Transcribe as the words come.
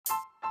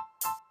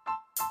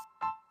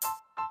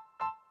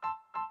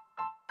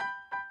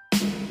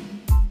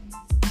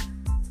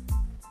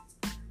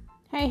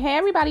Hey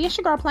everybody, it's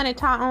your girl Planet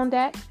Ty on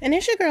deck. And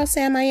it's your girl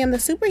Sam, I am the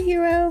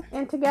superhero.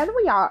 And together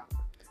we are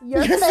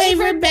your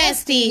favorite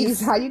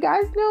besties. How you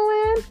guys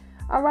doing?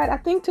 All right, I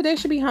think today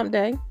should be hump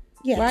day.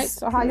 Yes. Right?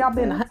 So how y'all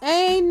been?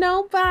 Ain't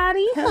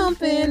nobody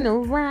humping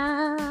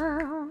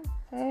around.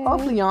 Hey.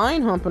 Hopefully y'all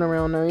ain't humping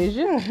around though, is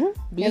you?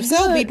 Mm-hmm. If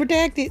so, be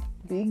protected.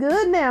 Be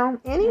good now.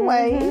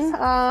 Anyways,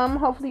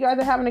 hopefully you guys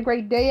are having a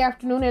great day,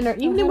 afternoon, and or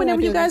evening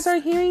whenever you guys are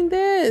hearing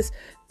this.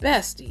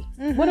 Bestie,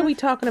 what are we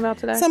talking about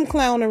today? Some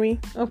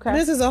clownery. Okay.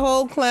 This is a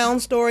whole clown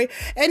story.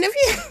 And if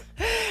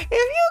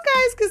you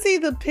guys could see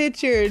the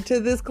picture to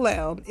this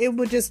clown, it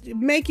would just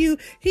make you,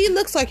 he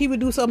looks like he would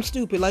do something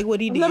stupid like what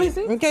he did. Let me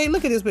see. Okay,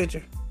 look at this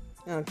picture.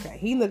 Okay,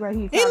 he looked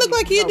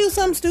like he'd do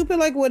something stupid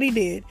like what he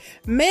did.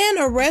 Man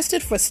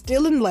arrested for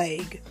stealing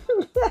leg.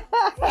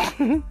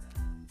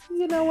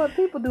 You know what?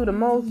 People do the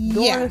most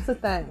dornest of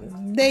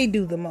things. They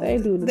do the most.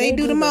 They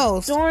do the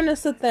most.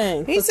 Dornest of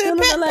things. He said,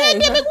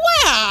 pandemic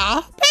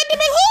where?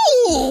 Pandemic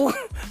who?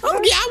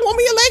 I want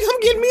me a leg. I'm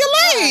getting me a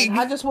leg.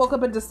 I just woke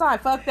up and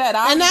decided, fuck that.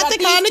 And not the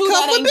kind of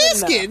cup of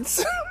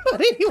biscuits.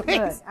 But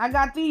anyways. I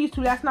got these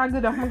two. That's not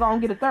good. I'm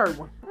going to get a third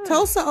one.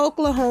 Tulsa,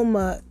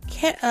 Oklahoma.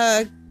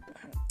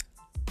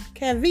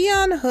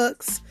 Kavion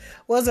Hooks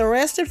was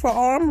arrested for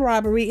armed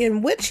robbery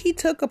in which he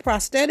took a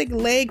prosthetic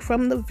leg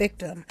from the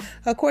victim.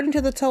 According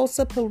to the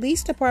Tulsa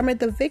Police Department,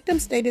 the victim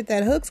stated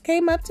that Hooks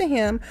came up to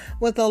him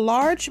with a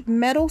large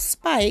metal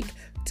spike,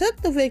 took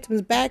the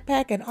victim's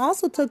backpack, and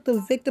also took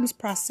the victim's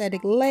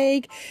prosthetic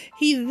leg.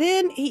 He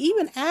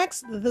even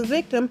asked the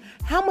victim,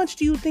 how much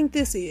do you think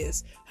this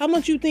is? How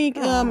much you think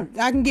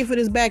I can get for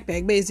this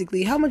backpack,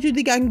 basically? How much you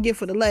think I can get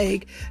for the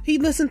leg? He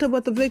listened to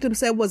what the victim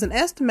said was an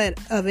estimate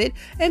of it,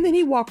 and then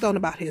he walked on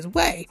about his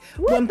way.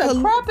 What the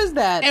crap is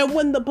that? And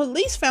when the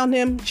police found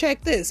him,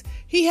 check this,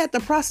 he had the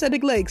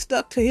prosthetic leg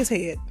stuck to his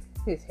head.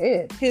 His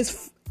head?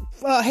 His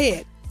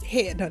head,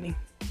 honey.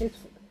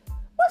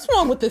 What's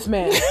wrong with this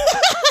man?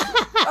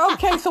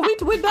 Okay, so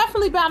we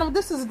definitely battle.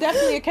 This is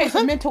definitely a case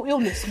of mental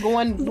illness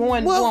going.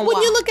 Well,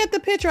 when you look at the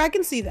picture, I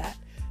can see that.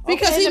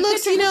 Because he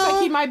looks, looks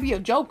like he might be a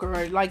joker,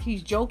 or like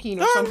he's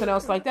joking or something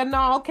else like that.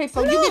 No, okay,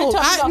 so you get to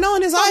tell me. No,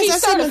 in his eyes, he's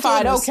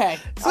certified. Okay,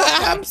 so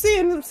I'm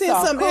seeing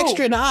some cool.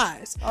 extra in the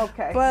eyes.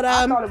 Okay, but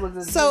I thought it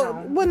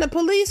was when the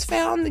police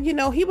found,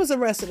 he was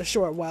arrested a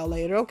short while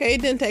later. Okay,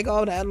 it didn't take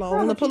all that long.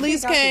 Well, the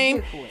police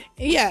came,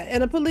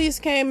 and the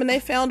police came and they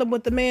found him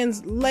with the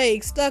man's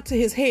leg stuck to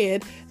his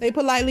head. They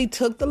politely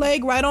took the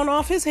leg right on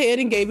off his head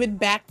and gave it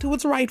back to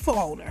its rightful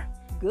owner.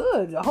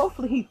 Good.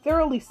 Hopefully, he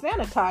thoroughly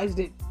sanitized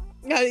it.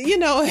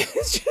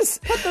 It's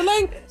just put the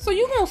leg. So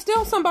you gonna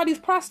steal somebody's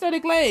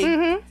prosthetic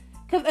leg?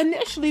 Because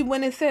initially,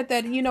 when it said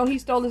that he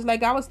stole his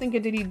leg, I was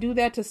thinking, did he do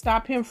that to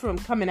stop him from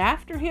coming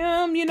after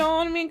him? You know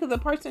what I mean? Because a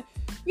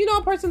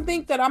person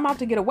think that I'm out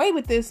to get away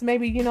with this.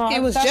 Maybe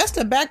it was just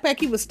a backpack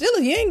he was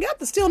stealing. You ain't got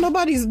to steal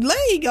nobody's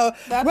leg,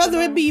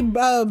 whether it be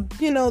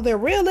their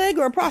real leg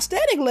or a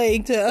prosthetic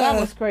leg. That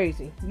was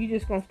crazy. You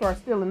just gonna start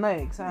stealing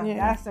legs? Huh? Yeah.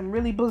 That's some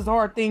really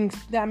bizarre things.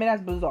 I mean,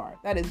 that's bizarre.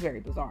 That is very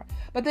bizarre.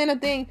 But then the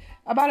thing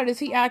about it is,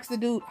 he asked the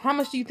dude, "How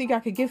much do you think I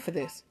could get for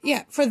this?"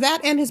 Yeah, for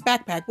that and his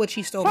backpack, which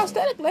he stole.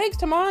 Prosthetic legs,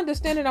 to my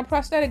understanding, on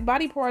prosthetic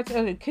body parts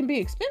can be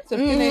expensive.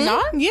 Can they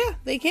not? Yeah,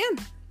 they can.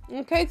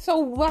 Okay,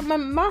 so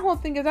my whole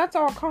thing is that's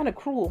all kind of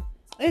cruel.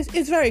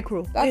 It's very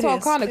cruel. That's all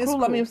kind of cruel.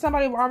 Cruel. I mean, if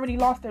somebody already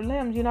lost their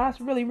limbs, that's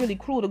really, really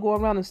cruel to go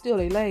around and steal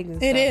their legs and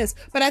stuff. It is.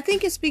 But I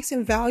think it speaks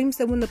in volumes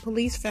that when the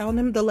police found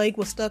him, the leg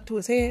was stuck to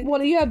his head.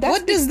 Well, yeah.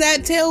 What does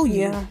that tell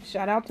you? Yeah,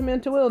 shout out to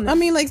mental illness. I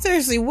mean, like,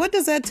 seriously, what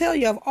does that tell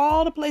you? Of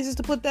all the places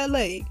to put that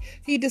leg,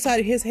 he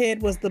decided his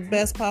head was the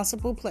best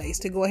possible place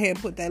to go ahead and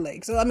put that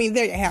leg. So, I mean,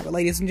 there you have it,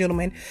 ladies and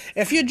gentlemen.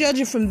 If you're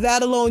judging from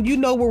that alone, you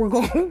know where we're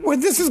going, where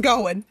this is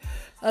going.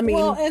 I mean,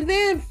 well, and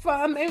then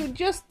it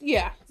just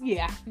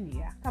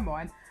come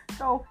on.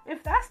 So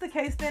if that's the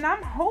case, then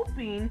I'm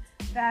hoping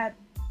that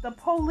the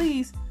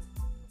police,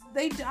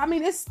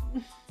 it's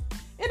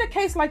in a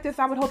case like this,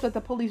 I would hope that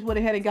the police would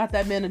have had and got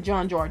that man a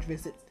John George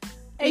visit.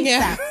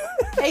 ASAP.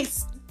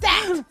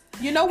 ASAP.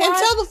 You know what? And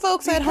tell the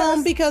folks at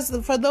home, because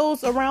for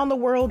those around the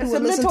world who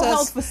listen to us, it's a mental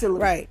health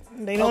facility. Right.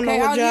 They don't know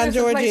what John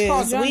George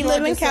is. We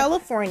live in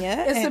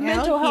California. It's a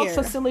mental health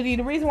facility.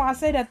 The reason why I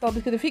say that, though,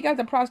 because if he got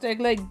the prosthetic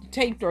leg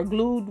taped or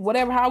glued,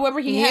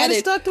 however he had it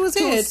stuck to his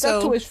head,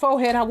 stuck to his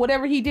forehead,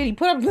 whatever he did, he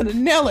put up a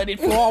nail in it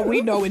for all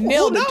we know, and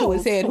nailed it to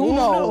his head. Who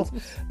knows?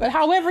 But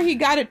however he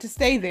got it to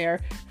stay there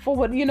for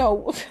what,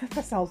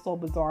 that sounds so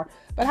bizarre.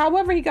 But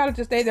however he got it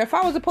to stay there, if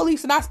I was the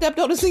police and I stepped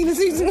on the scene and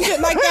see some shit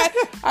like that,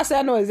 I said,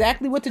 I know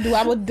exactly what to do.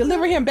 I would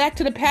deliver him back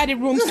to the padded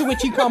rooms to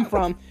which he come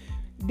from.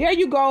 There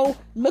you go.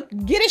 Look,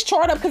 get his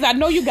chart up, because I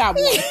know you got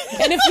one.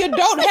 And if you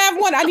don't have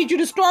one, I need you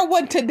to start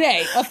one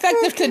today.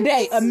 Effective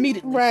today,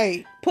 immediately.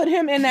 Right. Put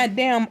him in that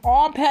damn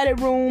all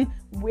padded room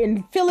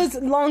and fill his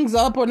lungs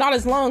up, or not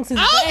his lungs, his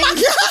veins.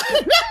 My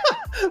God,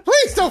 no.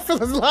 Please don't fill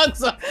his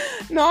lungs up.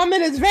 No, I'm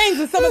in his veins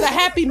with some of the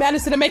happy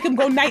medicine to make him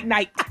go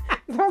night-night.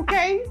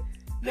 Okay?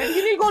 You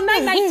need to go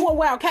night-night for a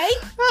while, okay?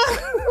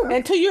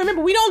 Until you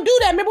remember, we don't do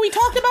that. Remember we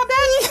talked about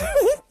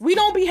that? We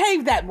don't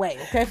behave that way.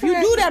 Okay, if you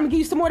do that, I'm gonna give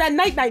you some more of that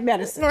night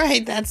medicine.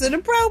 Right, that's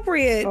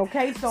inappropriate.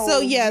 Okay, so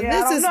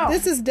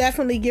this is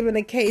definitely given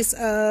a case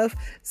of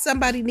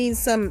somebody needs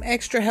some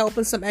extra help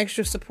and some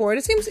extra support.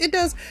 It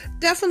does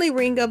definitely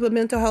ring up a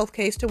mental health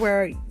case to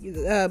where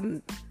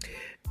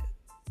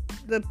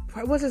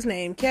what's his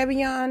name,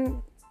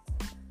 Kevion.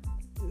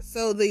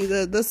 So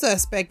the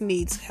suspect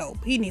needs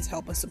help. He needs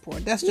help and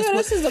support. That's just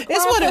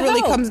what it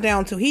really comes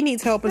down to. He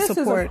needs help and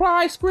support. This is a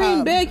cry,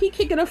 scream, beg. He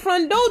kicking the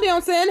front door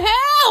down saying,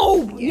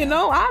 help! Yeah. You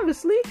know,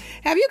 obviously.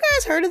 Have you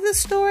guys heard of this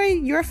story?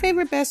 Your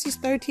favorite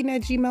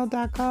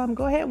besties13@gmail.com.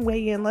 Go ahead and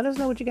weigh in. Let us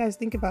know what you guys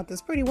think about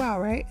this. Pretty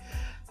wild, right?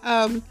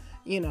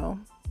 You know,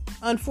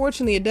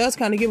 unfortunately, it does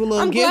kind of give a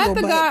little giggle. I'm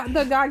glad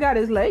the guy got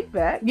his leg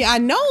back. Yeah, I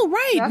know,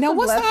 right? That's now,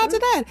 what's the odds of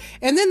that?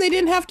 And then they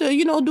didn't have to,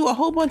 do a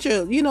whole bunch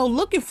of,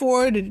 looking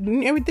for it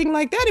and everything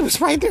like that. It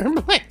was right there in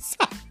plain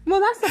sight. Well,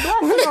 that's a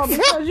blessing, though,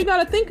 because you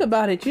got to think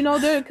about it.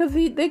 Because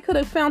they could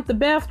have found the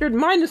bastard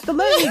minus the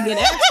leg and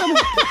asked him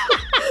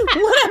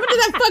what happened to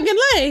that fucking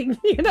leg,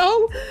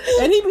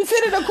 And he be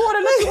sitting in a corner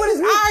looking with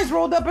his eyes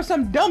rolled up or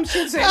some dumb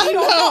shit saying he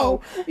don't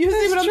know. You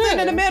see what I'm saying?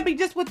 And the man be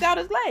just without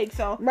his leg,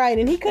 so right,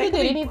 and he could have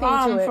did anything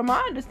to it. From my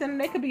understanding,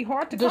 they could be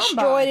hard to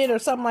destroyed it or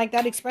something like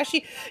that,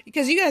 especially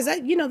because you guys,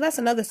 that's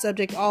another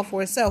subject all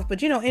for itself.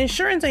 But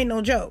insurance ain't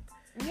no joke.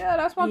 Yeah,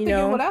 that's what I'm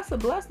thinking. Well, that's a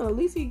blessing. At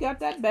least he got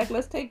that back.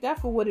 Let's take that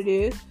for what it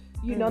is.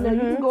 Now you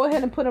can go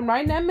ahead and put him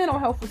right in that mental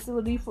health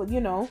facility for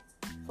the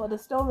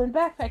stolen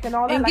backpack and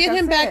all that. And get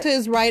him back to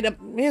his right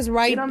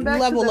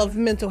level of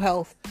mental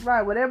health.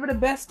 Right, whatever the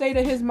best state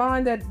of his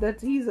mind that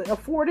he's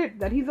afforded,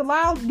 that he's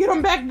allowed, get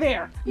him back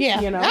there.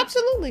 Yeah,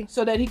 absolutely.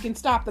 So that he can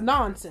stop the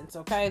nonsense.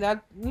 Okay,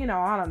 that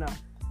I don't know.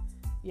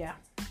 Yeah.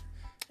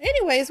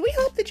 Anyways, we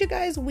hope that you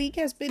guys' week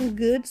has been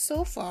good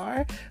so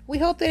far. We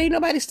hope that ain't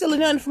nobody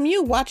stealing nothing from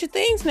you. Watch your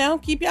things now.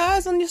 Keep your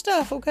eyes on your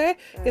stuff, okay?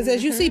 Because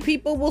as you see,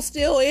 people will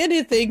steal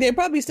anything. They'd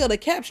probably steal the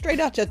cap straight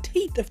out your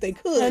teeth if they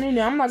could.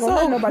 I'm not going to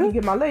let nobody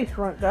get my lace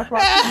front. That's why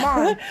I keep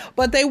mine.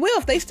 But they will.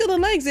 If they steal the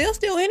legs, they'll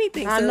steal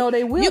anything. I know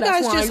they will. You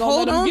guys just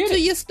hold on to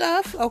your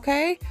stuff,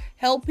 okay?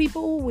 Help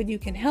people when you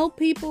can help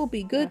people.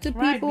 Be good to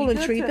people and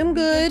treat them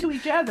good. Be good to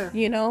each other.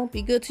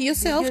 Be good to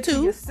yourself, too. Be good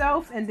to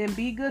yourself and then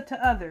be good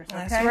to others,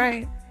 okay? That's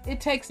right. It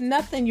takes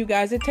nothing, you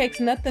guys. It takes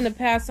nothing to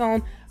pass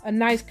on a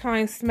nice,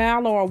 kind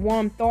smile or a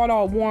warm thought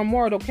or a warm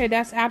word, okay?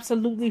 That's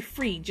absolutely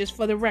free, just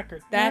for the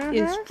record. That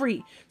is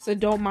free. So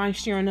don't mind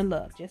sharing the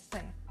love. Just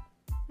saying.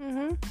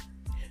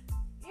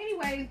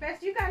 Anyways,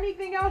 Bess, you got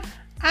anything else?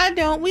 I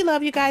don't. We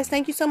love you guys.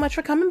 Thank you so much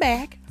for coming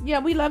back. Yeah,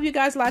 we love you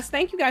guys lots.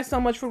 Thank you guys so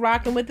much for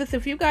rocking with us.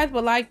 If you guys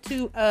would like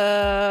to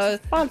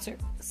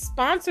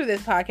sponsor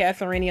this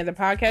podcast or any other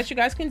podcast, you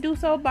guys can do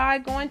so by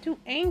going to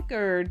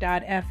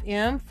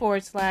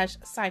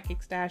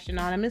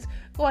anchor.fm/psychics-anonymous.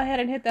 Go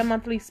ahead and hit that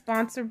monthly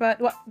sponsor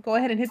button. Well, go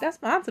ahead and hit that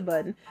sponsor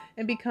button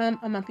and become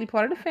a monthly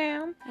part of the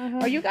fam.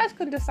 Or you guys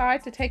can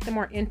decide to take the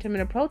more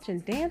intimate approach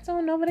and dance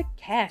on over to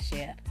Cash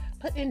App.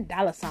 Put in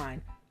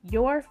 $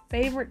 your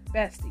favorite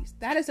besties.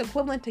 That is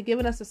equivalent to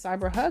giving us a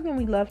cyber hug, and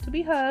we love to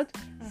be hugged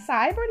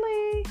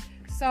cyberly.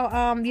 So,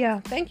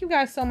 thank you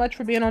guys so much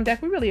for being on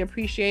deck. We really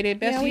appreciate it.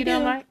 Bestie, you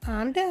done, Mike?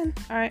 I'm done.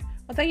 All right.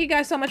 Well, thank you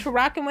guys so much for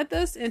rocking with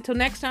us. Until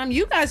next time,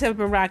 you guys have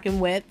been rocking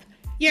with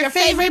your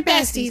favorite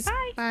besties.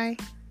 Bye. Bye.